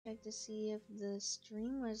Check to see if the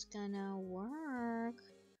stream was gonna work.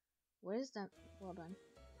 What is that? Hold on.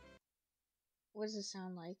 What does it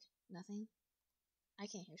sound like? Nothing? I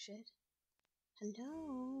can't hear shit.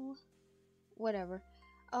 Hello? Whatever.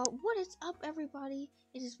 What is up, everybody?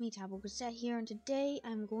 It is me, Tabo Cassette here, and today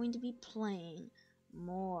I'm going to be playing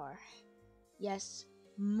more. Yes,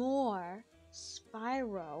 more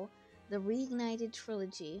Spyro, the Reignited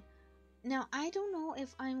Trilogy. Now, I don't know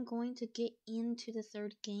if I'm going to get into the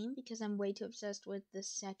third game because I'm way too obsessed with the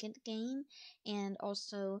second game, and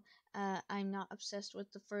also I'm not obsessed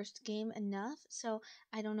with the first game enough, so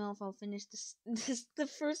I don't know if I'll finish the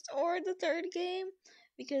first or the third game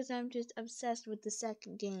because I'm just obsessed with the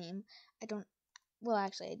second game. Well,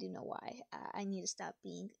 actually, I do know why. I need to stop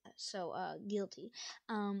being so guilty.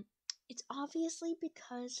 It's obviously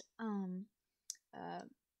because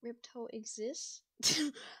RIPTO exists.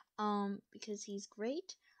 Because he's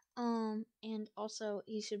great. And also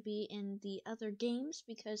he should be in the other games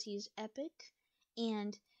because he's epic.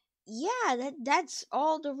 And yeah, that's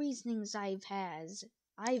all the reasonings I've has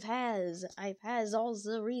all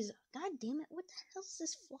the reason. God damn it! What the hell's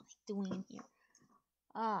this fly doing here?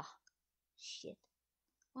 Ah, shit.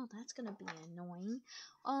 Well, that's gonna be annoying.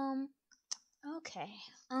 Okay.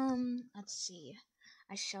 Let's see.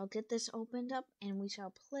 I shall get this opened up and we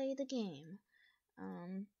shall play the game.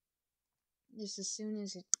 Just as soon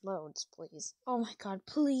as it loads, please. Oh my god,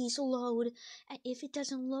 please load. And if it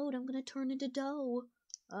doesn't load, I'm gonna turn into dough.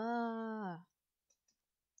 Ah.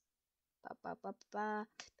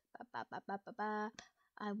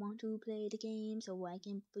 I want to play the game so I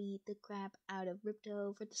can beat the crap out of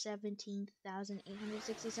RIPTO for the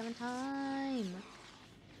 17,867th time.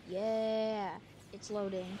 Yeah, it's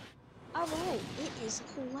loading. Alright, it is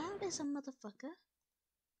loud as a motherfucker.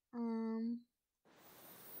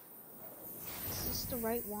 Is this the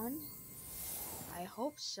right one? I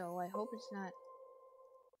hope so. I hope it's not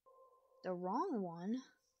the wrong one.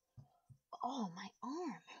 Oh, my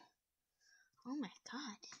arm. Oh my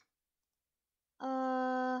god.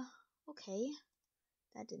 Okay.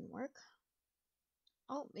 That didn't work.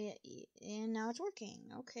 Oh, and now it's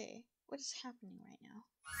working. Okay. What is happening right now?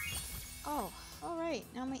 Oh, alright.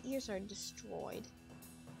 Now my ears are destroyed.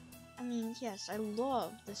 I mean, yes, I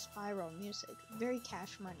love the Spyro music. Very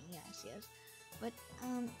cash money, yes. But,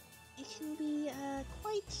 it can be,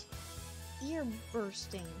 quite ear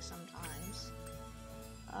bursting sometimes.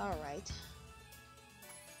 Alright.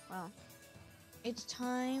 Well, it's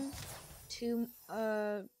time to,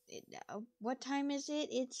 what time is it?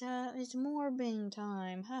 It's morbing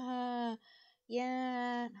time. Haha.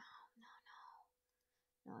 Yeah.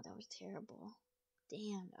 No, that was terrible.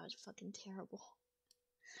 Damn, that was fucking terrible.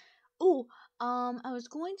 Ooh, I was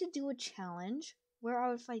going to do a challenge where I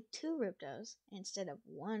would fight 2 RIPTOs instead of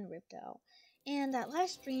 1 RIPTO. And that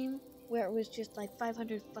last stream where it was just like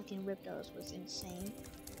 500 fucking RIPTOs was insane.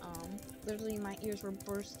 Literally my ears were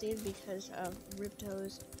bursted because of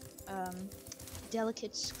RIPTO's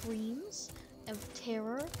delicate screams of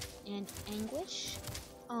terror and anguish.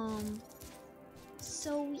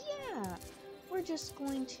 So yeah, we're just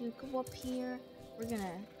going to go up here. We're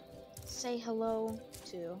gonna say hello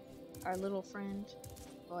to our little friend.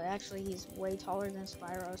 Well, actually, he's way taller than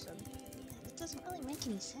Spyro, so it doesn't really make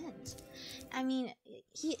any sense. I mean,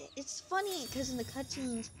 it's funny because in the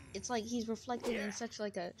cutscenes, it's like he's reflected in such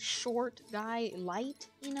like a short guy light,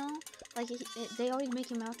 you know? Like, they always make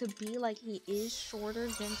him out to be like he is shorter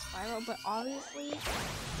than Spyro, but obviously,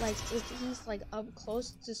 like, if he's like up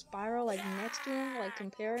close to Spyro, like next to him, like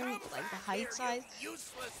comparing like the height size,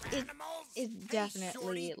 it's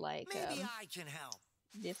definitely like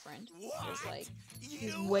different. It's like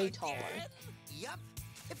he's way taller. Yep.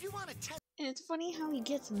 If you want to test. And it's funny how he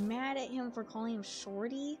gets mad at him for calling him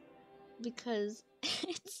Shorty, because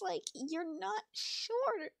it's like, you're not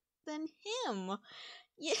shorter than him.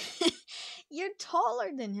 You're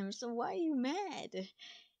taller than him, so why are you mad?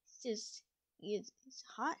 It's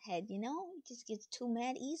hothead, you know? He just gets too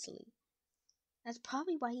mad easily. That's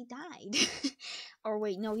probably why he died. Or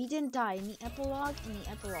wait, no, he didn't die. In the epilogue,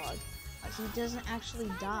 he doesn't actually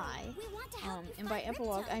die. And by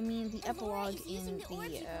epilogue, I mean the epilogue in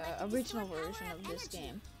the original version of this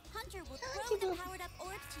game. Hunter will throw the powered-up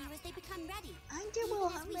orbs to you as they become ready.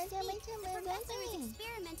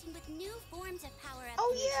 Experimenting with new forms of power-up.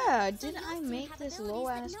 Oh yeah, didn't I make this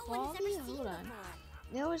low-ass quality? Hold on.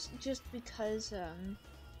 That was just because,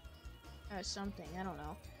 something, I don't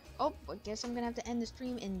know. Oh, I guess I'm gonna have to end the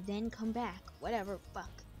stream and then come back. Whatever,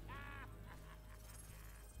 fuck.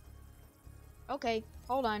 Okay,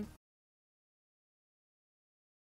 hold on.